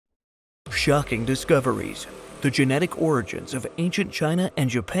Shocking discoveries. The genetic origins of ancient China and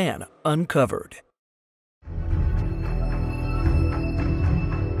Japan uncovered.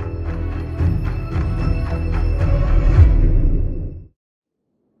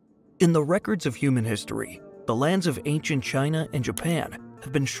 In the records of human history, the lands of ancient China and Japan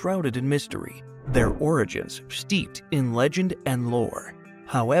have been shrouded in mystery, their origins steeped in legend and lore.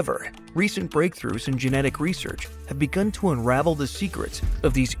 However, recent breakthroughs in genetic research have begun to unravel the secrets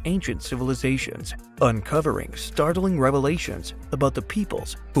of these ancient civilizations, uncovering startling revelations about the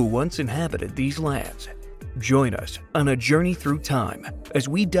peoples who once inhabited these lands. Join us on a journey through time as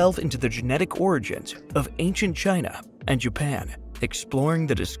we delve into the genetic origins of ancient China and Japan, exploring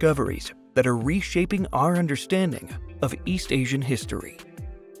the discoveries that are reshaping our understanding of East Asian history.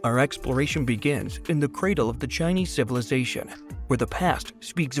 Our exploration begins in the cradle of the Chinese civilization, where the past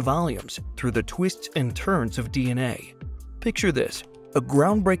speaks volumes through the twists and turns of DNA. Picture this, a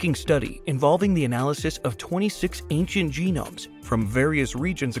groundbreaking study involving the analysis of 26 ancient genomes from various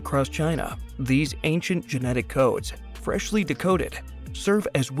regions across China. These ancient genetic codes, freshly decoded, serve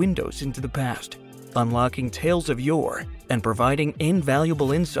as windows into the past, unlocking tales of yore and providing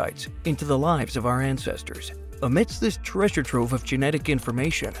invaluable insights into the lives of our ancestors. Amidst this treasure trove of genetic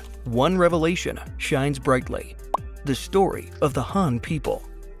information, one revelation shines brightly: the story of the Han people.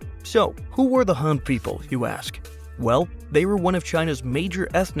 So, who were the Han people, you ask? Well, they were one of China's major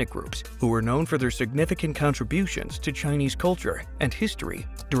ethnic groups who were known for their significant contributions to Chinese culture and history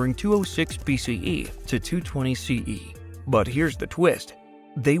during 206 BCE to 220 CE. But here's the twist: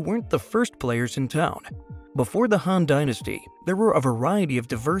 they weren't the first players in town. Before the Han Dynasty, there were a variety of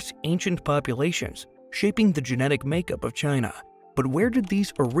diverse ancient populations shaping the genetic makeup of China. But where did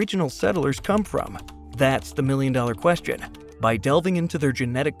these original settlers come from? That's the million-dollar question. By delving into their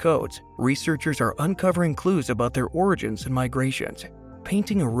genetic codes, researchers are uncovering clues about their origins and migrations,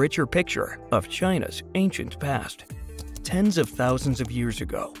 painting a richer picture of China's ancient past. Tens of thousands of years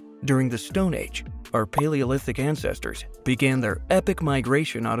ago, during the Stone Age, our Paleolithic ancestors began their epic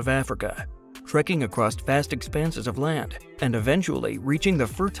migration out of Africa, trekking across vast expanses of land and eventually reaching the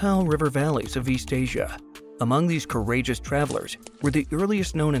fertile river valleys of East Asia. Among these courageous travelers were the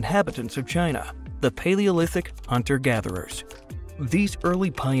earliest known inhabitants of China, the Paleolithic hunter-gatherers. These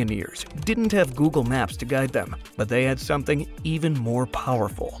early pioneers didn't have Google Maps to guide them, but they had something even more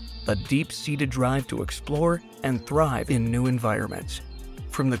powerful: a deep-seated drive to explore and thrive in new environments.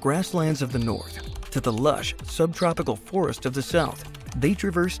 From the grasslands of the north to the lush subtropical forest of the south, they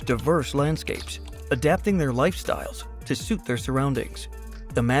traversed diverse landscapes, adapting their lifestyles to suit their surroundings.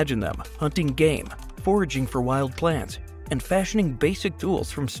 Imagine them hunting game, foraging for wild plants, and fashioning basic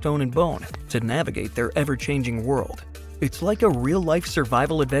tools from stone and bone to navigate their ever-changing world. It's like a real-life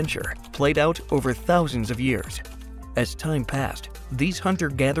survival adventure played out over thousands of years. As time passed, these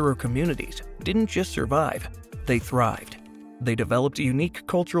hunter-gatherer communities didn't just survive, they thrived. They developed unique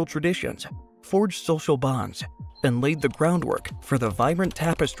cultural traditions, forged social bonds, and laid the groundwork for the vibrant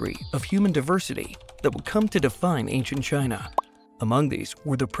tapestry of human diversity that would come to define ancient China. Among these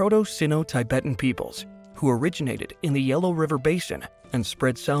were the Proto-Sino-Tibetan peoples, who originated in the Yellow River Basin and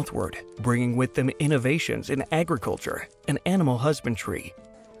spread southward, bringing with them innovations in agriculture and animal husbandry.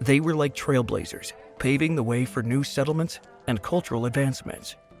 They were like trailblazers, paving the way for new settlements and cultural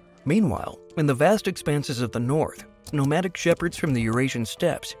advancements. Meanwhile, in the vast expanses of the north, nomadic shepherds from the Eurasian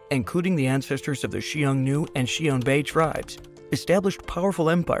steppes, including the ancestors of the Xiongnu and Xiongbai tribes, established powerful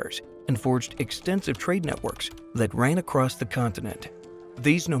empires and forged extensive trade networks that ran across the continent.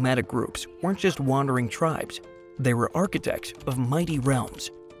 These nomadic groups weren't just wandering tribes, they were architects of mighty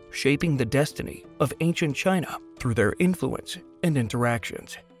realms, shaping the destiny of ancient China through their influence and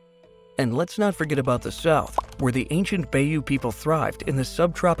interactions. And let's not forget about the south, where the ancient Baiyu people thrived in the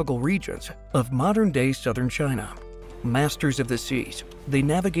subtropical regions of modern-day southern China. Masters of the seas, they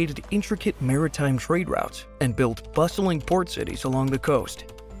navigated intricate maritime trade routes and built bustling port cities along the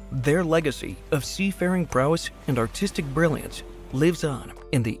coast. Their legacy of seafaring prowess and artistic brilliance lives on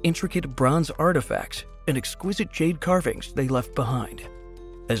in the intricate bronze artifacts and exquisite jade carvings they left behind.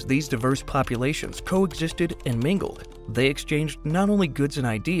 As these diverse populations coexisted and mingled, they exchanged not only goods and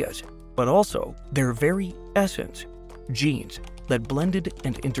ideas, but also their very essence, genes that blended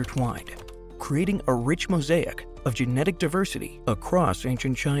and intertwined, creating a rich mosaic of genetic diversity across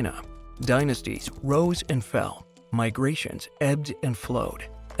ancient China. Dynasties rose and fell, migrations ebbed and flowed,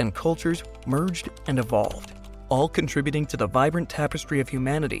 and cultures merged and evolved, all contributing to the vibrant tapestry of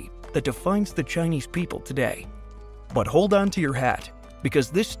humanity that defines the Chinese people today. But hold on to your hat,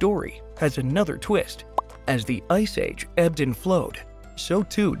 because this story has another twist. As the Ice Age ebbed and flowed, so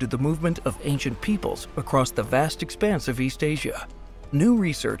too did the movement of ancient peoples across the vast expanse of East Asia. New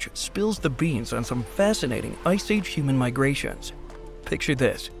research spills the beans on some fascinating Ice Age human migrations. Picture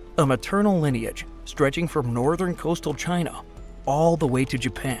this, a maternal lineage stretching from northern coastal China all the way to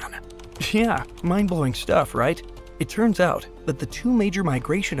Japan. Yeah, mind-blowing stuff, right? It turns out that the two major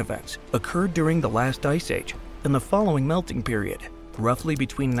migration events occurred during the last Ice Age and the following melting period, roughly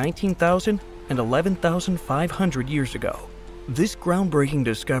between 19,000 and 11,500 years ago. This groundbreaking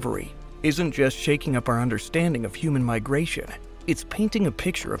discovery isn't just shaking up our understanding of human migration, it's painting a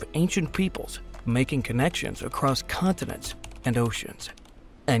picture of ancient peoples making connections across continents and oceans.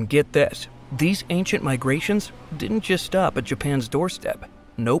 And get this, these ancient migrations didn't just stop at Japan's doorstep.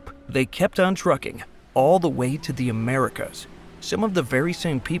 Nope, they kept on trucking all the way to the Americas. Some of the very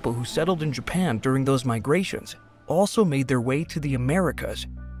same people who settled in Japan during those migrations also made their way to the Americas,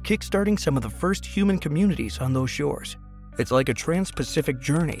 kickstarting some of the first human communities on those shores. It's like a trans-Pacific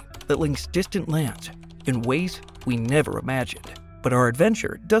journey that links distant lands in ways we never imagined. But our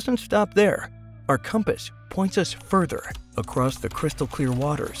adventure doesn't stop there. Our compass points us further across the crystal-clear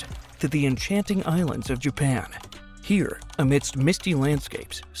waters to the enchanting islands of Japan. Here, amidst misty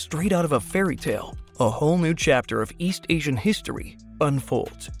landscapes straight out of a fairy tale, a whole new chapter of East Asian history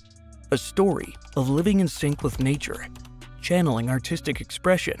unfolds. A story of living in sync with nature, channeling artistic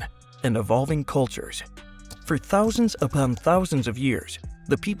expression, and evolving cultures. For thousands upon thousands of years,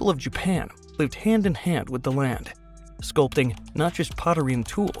 the people of Japan lived hand in hand with the land, sculpting not just pottery and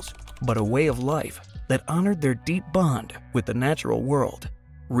tools, but a way of life that honored their deep bond with the natural world.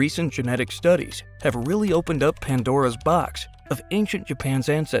 Recent genetic studies have really opened up Pandora's box of ancient Japan's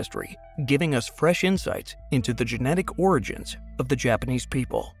ancestry, giving us fresh insights into the genetic origins of the Japanese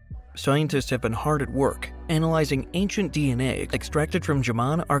people. Scientists have been hard at work analyzing ancient DNA extracted from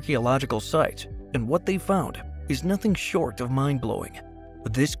Jaman archaeological sites, and what they found is nothing short of mind-blowing.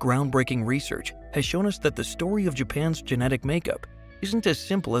 This groundbreaking research has shown us that the story of Japan's genetic makeup isn't as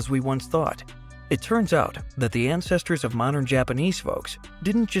simple as we once thought. It turns out that the ancestors of modern Japanese folks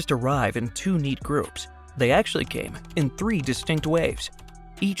didn't just arrive in two neat groups. They actually came in three distinct waves,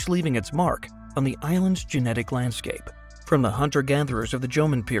 each leaving its mark on the island's genetic landscape. From the hunter-gatherers of the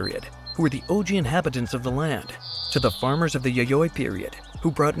Jomon period, who were the OG inhabitants of the land, to the farmers of the Yayoi period,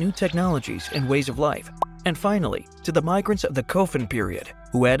 who brought new technologies and ways of life, and finally, to the migrants of the Kofun period,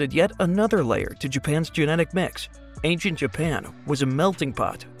 who added yet another layer to Japan's genetic mix. Ancient Japan was a melting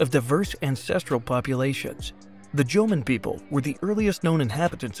pot of diverse ancestral populations. The Jomon people were the earliest known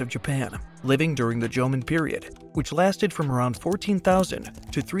inhabitants of Japan, living during the Jomon period, which lasted from around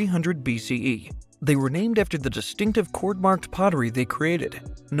 14,000 to 300 BCE. They were named after the distinctive cord-marked pottery they created,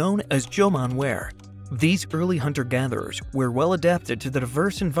 known as Jomon ware. These early hunter-gatherers were well adapted to the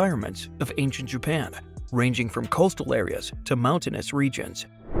diverse environments of ancient Japan, ranging from coastal areas to mountainous regions.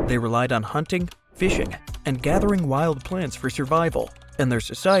 They relied on hunting, fishing, and gathering wild plants for survival, and their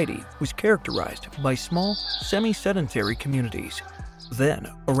society was characterized by small, semi-sedentary communities.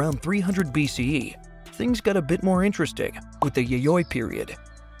 Then, around 300 BCE, things got a bit more interesting with the Yayoi period.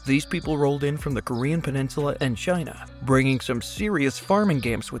 These people rolled in from the Korean peninsula and China, bringing some serious farming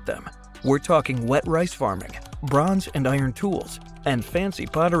games with them. We're talking wet rice farming, bronze and iron tools, and fancy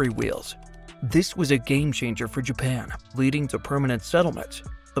pottery wheels. This was a game changer for Japan, leading to permanent settlements,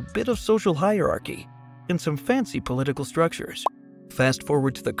 a bit of social hierarchy, and some fancy political structures. Fast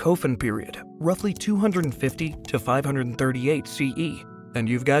forward to the Kofun period, roughly 250 to 538 CE, and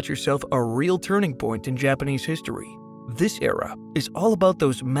you've got yourself a real turning point in Japanese history. This era is all about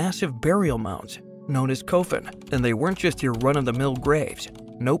those massive burial mounds known as Kofun, and they weren't just your run-of-the-mill graves.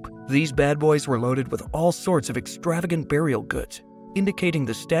 Nope, these bad boys were loaded with all sorts of extravagant burial goods, indicating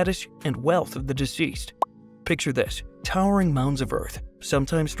the status and wealth of the deceased. Picture this, towering mounds of earth,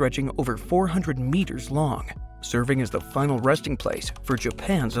 sometimes stretching over 400 meters long, serving as the final resting place for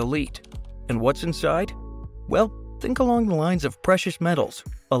Japan's elite. And what's inside? Well, think along the lines of precious metals,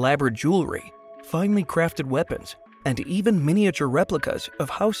 elaborate jewelry, finely crafted weapons, and even miniature replicas of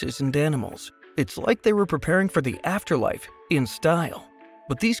houses and animals. It's like they were preparing for the afterlife in style.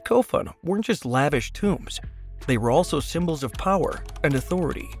 But these kofun weren't just lavish tombs. They were also symbols of power and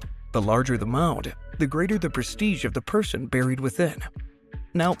authority. The larger the mound, the greater the prestige of the person buried within.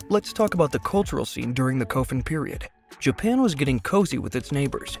 Now, let's talk about the cultural scene during the Kofun period. Japan was getting cozy with its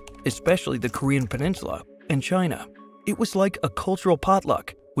neighbors, especially the Korean peninsula and China. It was like a cultural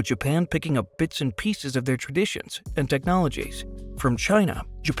potluck, with Japan picking up bits and pieces of their traditions and technologies. From China,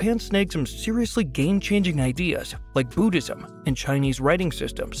 Japan snagged some seriously game-changing ideas like Buddhism and Chinese writing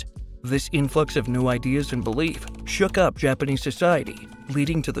systems. This influx of new ideas and belief shook up Japanese society,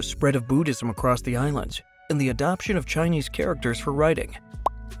 leading to the spread of Buddhism across the islands and the adoption of Chinese characters for writing.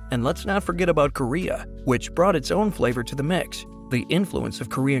 And let's not forget about Korea, which brought its own flavor to the mix. The influence of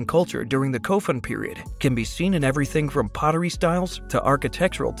Korean culture during the Kofun period can be seen in everything from pottery styles to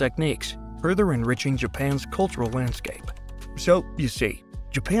architectural techniques, further enriching Japan's cultural landscape. So, you see,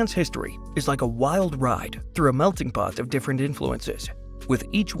 Japan's history is like a wild ride through a melting pot of different influences, with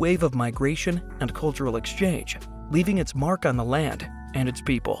each wave of migration and cultural exchange leaving its mark on the land and its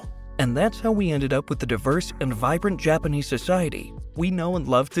people. And that's how we ended up with the diverse and vibrant Japanese society we know and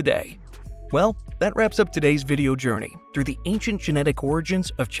love today. Well, that wraps up today's video journey through the ancient genetic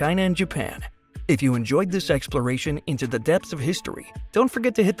origins of China and Japan. If you enjoyed this exploration into the depths of history, don't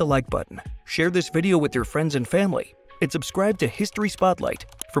forget to hit the like button, share this video with your friends and family, and subscribe to History Spotlight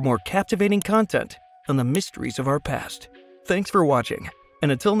for more captivating content on the mysteries of our past. Thanks for watching,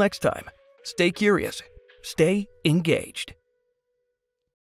 and until next time, stay curious, stay engaged.